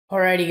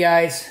Alrighty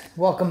guys,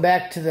 welcome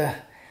back to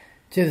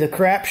the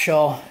crap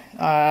show.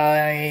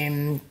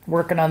 I'm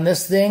working on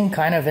this thing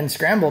kind of in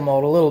scramble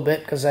mode a little bit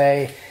because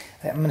I'm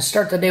going to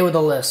start the day with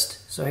a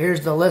list. So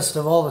here's the list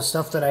of all the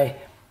stuff that I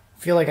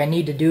feel like I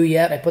need to do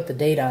yet. I put the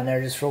date on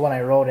there just for when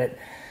I wrote it.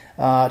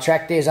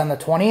 Track day is on the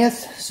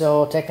 20th,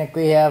 so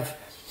technically you have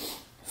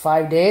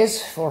 5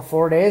 days or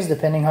 4 days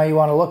depending how you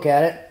want to look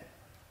at it.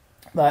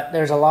 But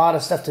there's a lot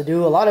of stuff to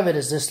do. A lot of it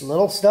is just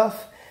little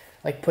stuff,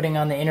 like putting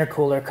on the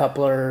intercooler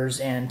couplers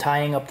and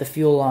tying up the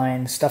fuel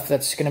line, stuff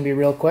that's going to be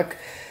real quick.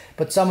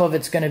 But some of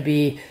it's going to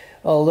be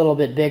a little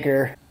bit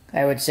bigger.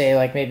 I would say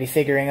like maybe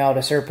figuring out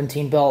a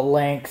serpentine belt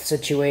length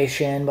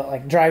situation, but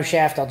like drive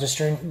shaft, I'll just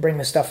bring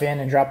the stuff in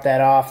and drop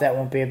that off. That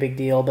won't be a big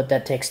deal, but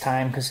that takes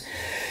time because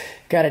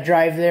got to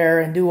drive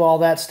there and do all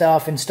that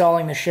stuff.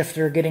 Installing the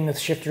shifter, getting the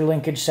shifter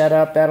linkage set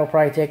up, that'll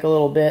probably take a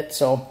little bit.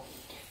 So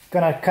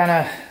gonna kind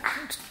of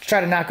try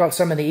to knock out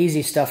some of the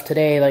easy stuff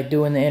today, like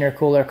doing the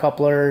intercooler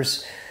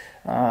couplers,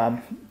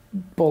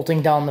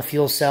 bolting down the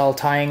fuel cell,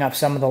 tying up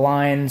some of the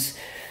lines,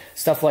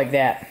 stuff like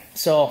that.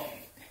 So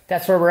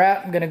that's where we're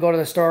at. I'm going to go to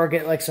the store,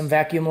 get like some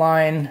vacuum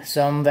line,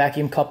 some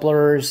vacuum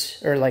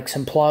couplers, or like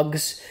some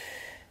plugs,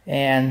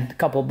 and a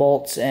couple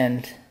bolts,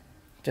 and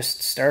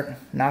just start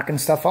knocking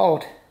stuff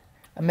out.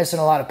 I'm missing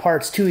a lot of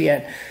parts too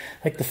yet,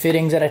 like the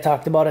fittings that I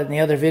talked about in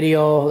the other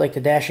video, like the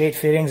Dash 8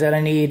 fittings that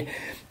I need,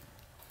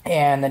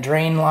 and the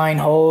drain line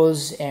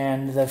hose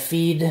and the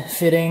feed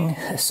fitting.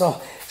 So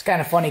it's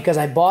kind of funny because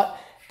I bought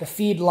the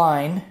feed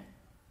line,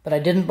 but I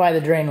didn't buy the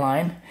drain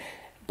line.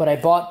 But I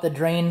bought the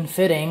drain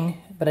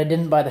fitting, but I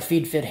didn't buy the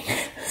feed fitting.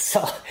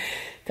 So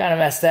kind of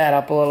messed that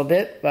up a little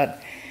bit,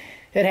 but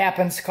it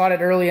happens. Caught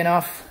it early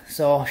enough,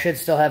 so should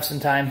still have some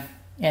time.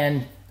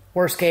 And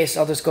worst case,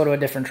 I'll just go to a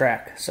different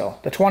track. So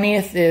the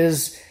 20th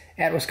is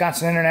at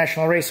Wisconsin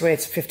International Raceway.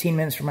 It's 15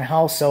 minutes from my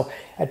house, so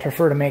I'd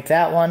prefer to make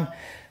that one.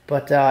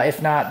 But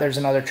if not, there's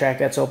another track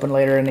that's open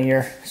later in the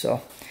year.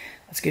 So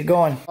let's get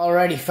going.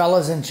 Alrighty,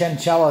 fellas and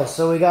chinchillas.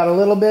 So we got a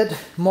little bit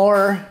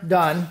more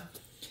done.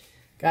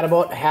 Got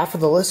about half of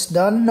the list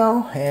done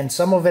now. And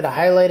some of it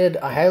I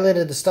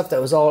highlighted the stuff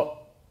that was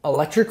all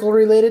electrical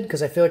related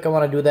because I feel like I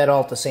want to do that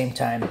all at the same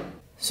time.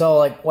 So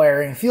like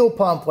wiring fuel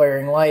pump,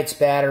 wiring lights,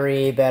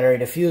 battery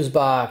to fuse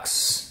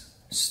box,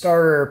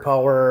 starter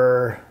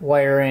power,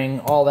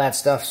 wiring, all that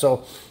stuff.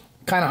 So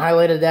kind of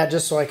highlighted that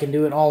just so I can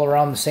do it all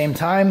around the same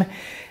time.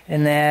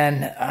 And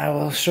then I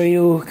will show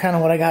you kind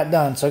of what I got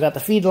done. So I got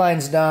the feed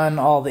lines done,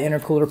 all the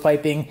intercooler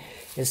piping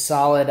is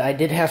solid. I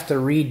did have to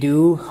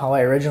redo how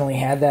I originally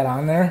had that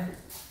on there,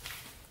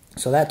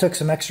 so that took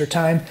some extra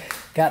time.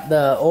 Got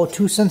the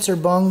O2 sensor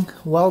bung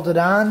welded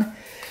on.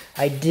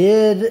 I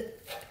did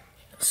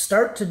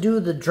start to do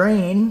the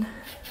drain,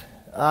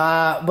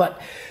 but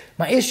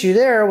my issue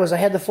there was I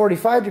had the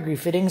 45-degree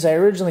fittings. I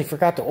originally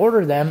forgot to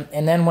order them,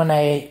 and then when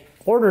I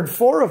ordered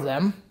 4 of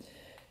them,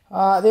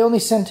 they only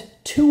sent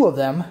 2 of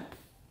them.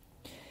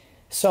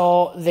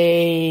 So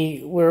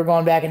we were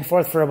going back and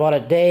forth for about a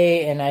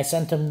day, and I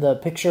sent them the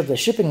picture of the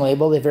shipping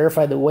label. They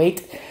verified the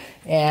weight,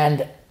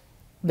 and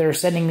they're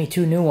sending me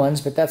 2 new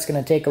ones, but that's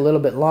going to take a little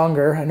bit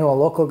longer. I know a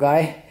local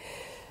guy,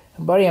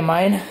 a buddy of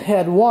mine,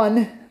 had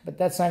 1, but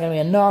that's not going to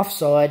be enough,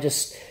 so I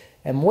just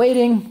am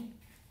waiting.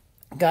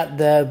 Got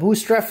the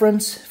boost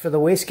reference for the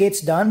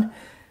wastegates done.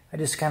 I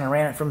just kind of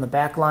ran it from the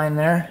back line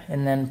there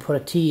and then put a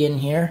T in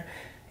here.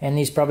 And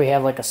these probably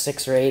have like a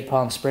 6 or 8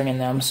 pound spring in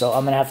them, so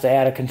I'm going to have to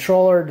add a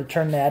controller to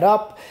turn that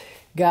up.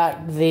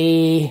 Got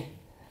the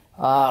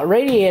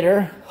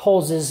radiator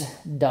hoses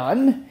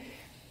done.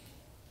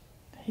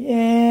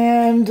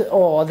 And,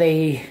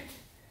 the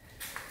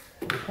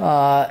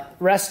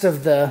rest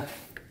of the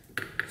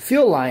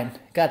fuel line,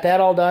 got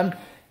that all done.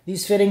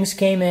 These fittings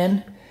came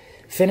in,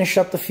 finished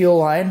up the fuel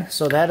line,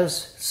 so that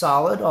is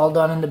solid, all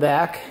done in the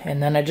back.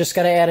 And then I just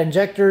got to add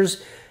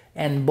injectors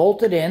and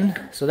bolt it in,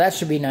 so that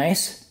should be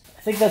nice.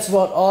 I think that's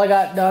about all I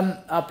got done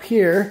up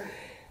here.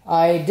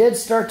 I did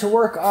start to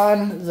work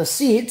on the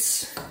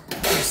seats,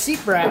 the seat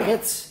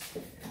brackets,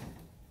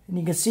 and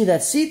you can see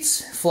that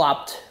seats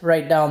flopped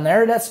right down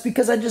there. That's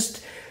because I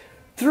just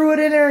threw it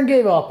in there and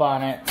gave up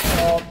on it.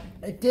 So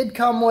it did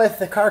come with,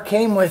 the car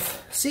came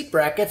with seat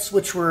brackets,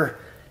 which were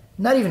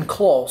not even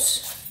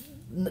close.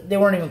 They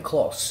weren't even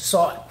close.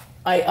 So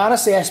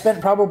honestly, I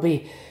spent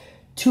probably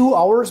 2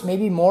 hours,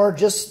 maybe more,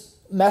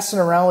 just messing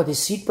around with these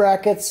seat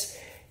brackets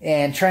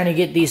and trying to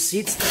get these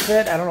seats to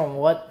fit. I don't know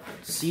what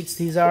seats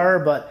these are,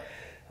 but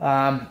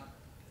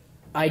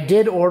I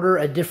did order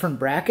a different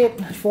bracket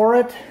for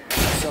it,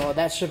 so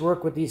that should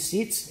work with these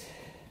seats.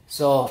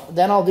 So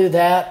then I'll do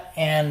that,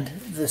 and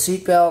the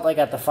seat belt, I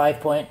got the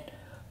 5-point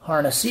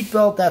harness seat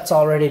belt, that's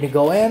all ready to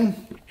go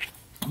in.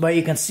 But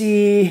you can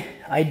see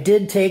I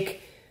did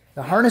take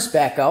the harness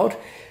back out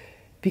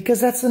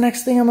because that's the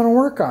next thing I'm going to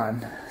work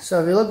on.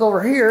 So if you look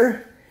over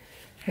here,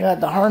 you got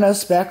the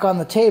harness back on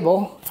the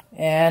table,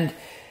 and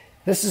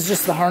this is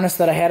just the harness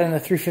that I had in the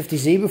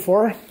 350Z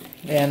before,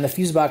 and the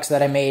fuse box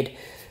that I made.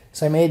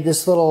 So I made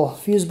this little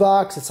fuse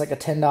box. It's like a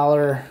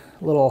 $10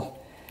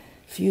 little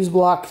fuse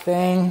block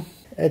thing.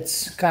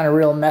 It's kind of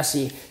real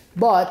messy,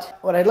 But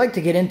what I'd like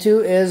to get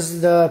into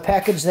is the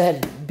package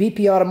that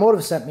BP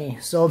Automotive sent me.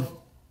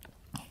 So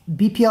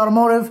BP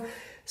Automotive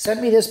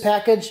sent me this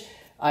package.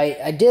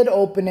 I did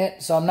open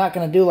it, so I'm not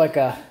going to do like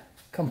a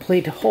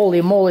complete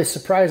holy moly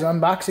surprise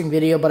unboxing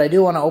video, but I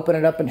do want to open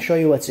it up and show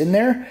you what's in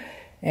there.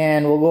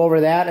 And we'll go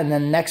over that, and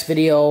then next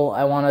video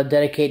I want to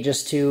dedicate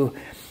just to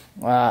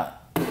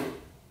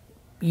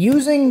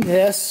using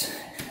this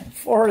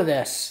for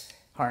this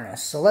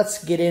harness. So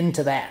let's get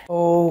into that.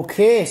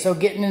 Okay, so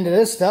getting into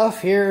this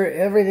stuff here,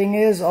 everything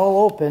is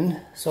all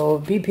open. So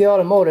BP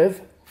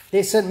Automotive,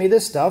 they sent me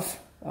this stuff.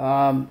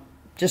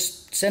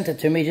 Just sent it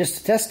to me just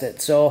to test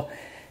it. So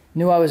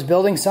knew I was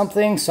building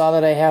something, saw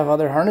that I have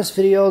other harness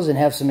videos and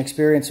have some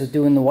experience with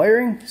doing the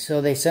wiring.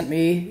 So they sent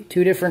me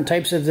 2 different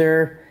types of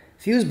their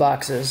fuse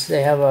boxes.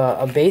 They have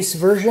a base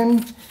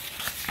version,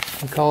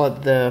 we call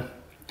it the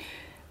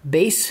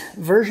base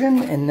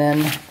version, and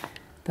then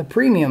the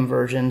premium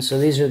version. So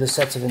these are the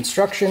sets of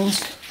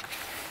instructions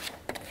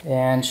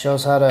and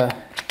shows how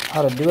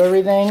to do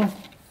everything.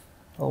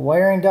 A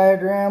wiring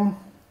diagram.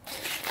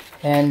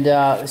 And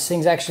this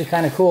thing's actually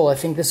kind of cool. I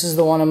think this is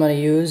the one I'm going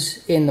to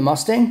use in the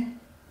Mustang,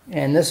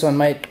 and this one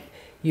might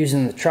use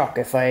in the truck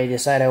if I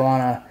decide I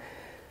want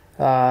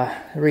to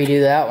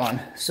redo that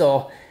one.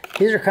 So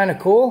these are kind of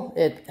cool.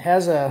 It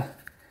has a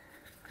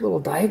little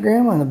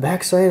diagram on the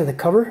back side of the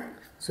cover,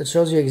 so it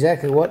shows you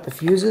exactly what the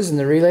fuses and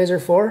the relays are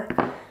for.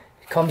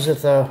 It comes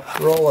with a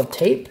roll of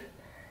tape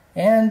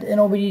and an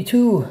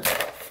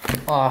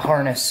OBD2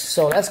 harness,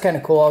 so that's kind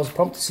of cool. I was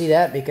pumped to see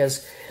that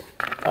because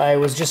I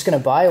was just going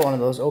to buy one of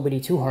those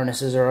OBD2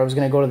 harnesses, or I was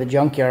going to go to the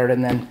junkyard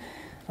and then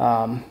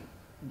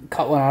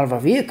cut one out of a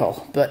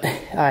vehicle. But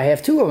I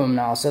have 2 of them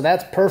now, so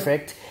that's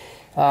perfect.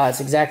 It's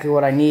exactly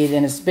what I need,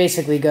 and it's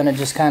basically going to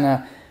just kind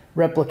of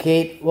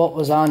replicate what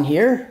was on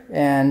here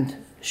and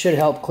should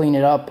help clean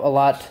it up a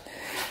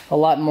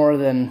lot more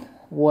than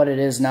what it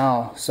is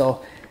now.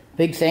 So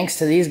big thanks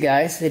to these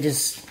guys. They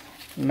just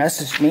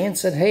messaged me and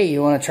said, hey,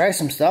 you want to try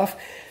some stuff?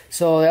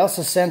 So they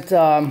also sent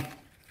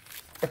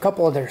a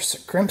couple of their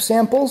crimp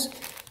samples.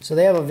 So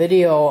they have a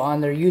video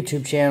on their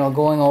YouTube channel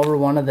going over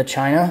one of the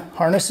China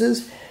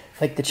harnesses,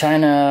 like the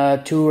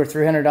China $200 or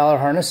 $300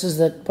 harnesses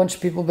that a bunch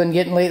of people have been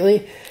getting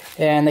lately.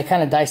 And they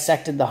kind of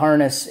dissected the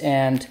harness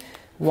and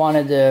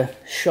wanted to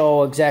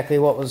show exactly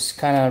what was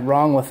kind of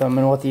wrong with them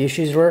and what the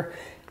issues were.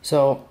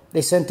 So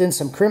they sent in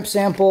some crimp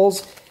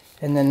samples,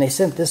 and then they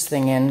sent this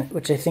thing in,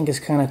 which I think is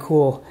kind of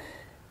cool.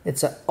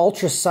 It's an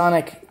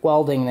ultrasonic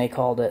welding, they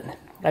called it.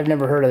 I've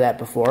never heard of that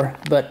before,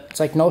 but it's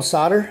like no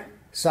solder,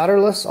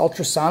 solderless,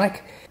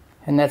 ultrasonic,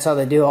 and that's how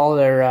they do all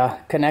their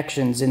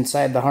connections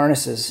inside the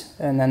harnesses.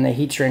 And then they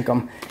heat shrink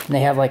them, and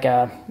they have like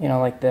a, you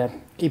know, like the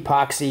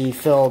epoxy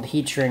filled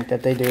heat shrink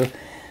that they do.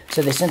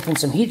 So they sent in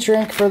some heat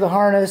shrink for the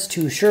harness,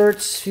 2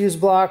 shirts, fuse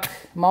block,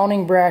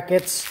 mounting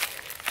brackets,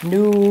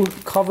 new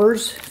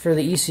covers for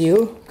the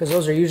ECU, because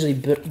those are usually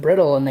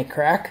brittle and they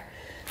crack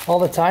all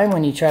the time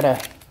when you try to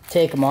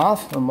take them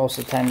off, or most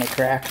of the time they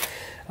crack.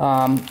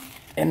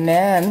 And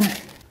then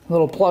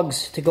little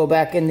plugs to go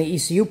back in the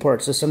ECU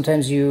port. So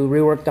sometimes you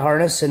rework the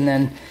harness and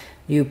then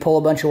you pull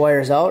a bunch of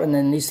wires out, and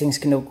then these things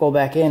can go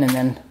back in and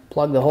then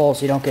plug the hole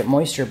so you don't get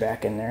moisture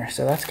back in there.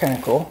 So that's kind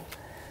of cool.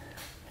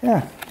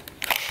 Yeah.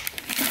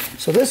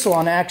 So this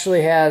one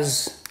actually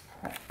has,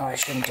 oh, I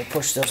shouldn't have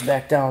pushed those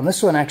back down.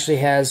 This one actually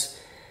has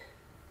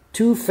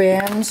 2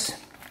 fans,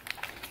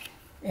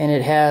 and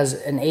it has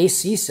an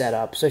AC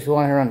setup. So if you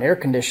want to run air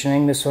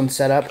conditioning, this one's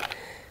set up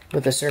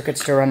with the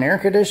circuits to run air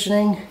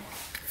conditioning.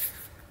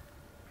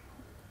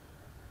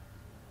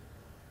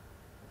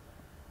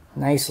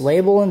 Nice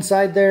label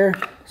inside there.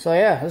 So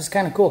yeah, this is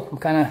kind of cool. I'm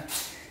kind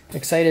of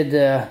excited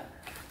to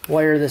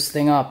wire this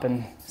thing up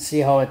and see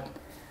if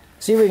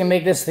we can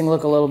make this thing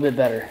look a little bit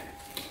better.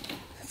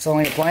 That's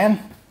only a plan.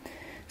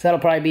 So that'll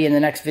probably be in the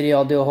next video.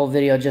 I'll do a whole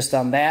video just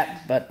on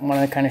that, but I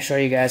wanted to kind of show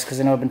you guys because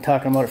I know I've been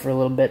talking about it for a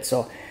little bit,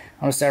 so I'm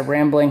going to start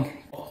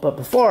rambling. But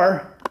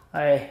before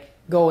I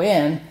go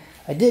in,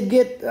 I did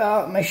get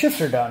my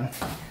shifter done.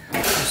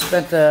 I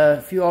spent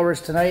a few hours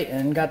tonight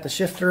and got the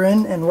shifter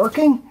in and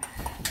working,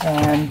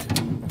 and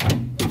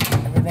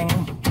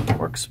everything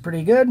works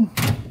pretty good.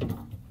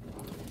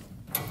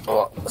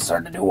 Oh, it's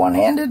hard to do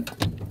one-handed.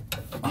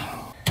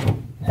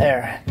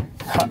 There.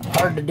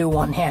 Hard to do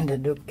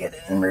one-handed to get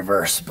it in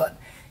reverse, but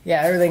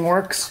yeah, everything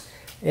works,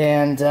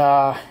 and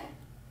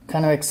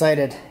kind of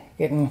excited,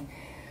 getting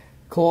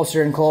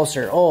closer and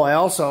closer. Oh, I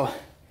also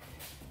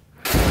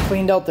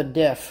cleaned out the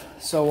diff.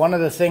 So one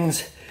of the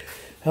things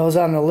that was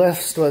on the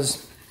list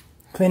was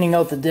cleaning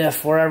out the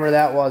diff, wherever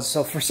that was.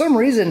 So for some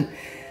reason,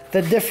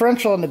 the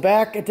differential in the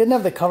back, it didn't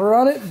have the cover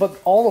on it,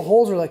 but all the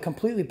holes were like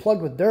completely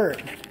plugged with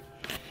dirt.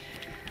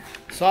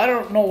 So I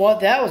don't know what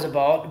that was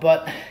about,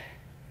 but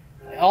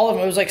all of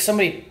them, it was like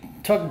somebody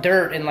took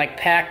dirt and like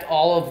packed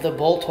all of the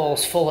bolt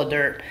holes full of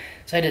dirt.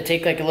 So I had to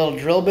take like a little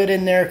drill bit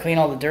in there, clean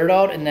all the dirt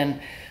out, and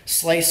then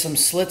slice some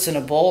slits in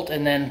a bolt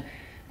and then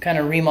kind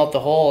of ream out the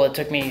hole. It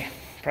took me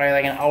probably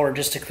like an hour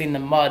just to clean the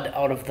mud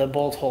out of the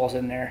bolt holes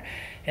in there.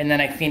 and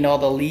then I cleaned all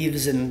the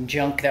leaves and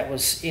junk that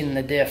was in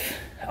the diff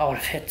out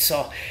of it.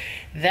 So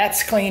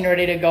that's clean,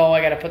 ready to go.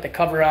 I got to put the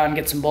cover on,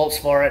 get some bolts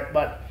for it,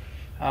 but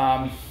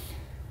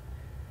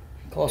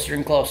closer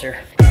and closer.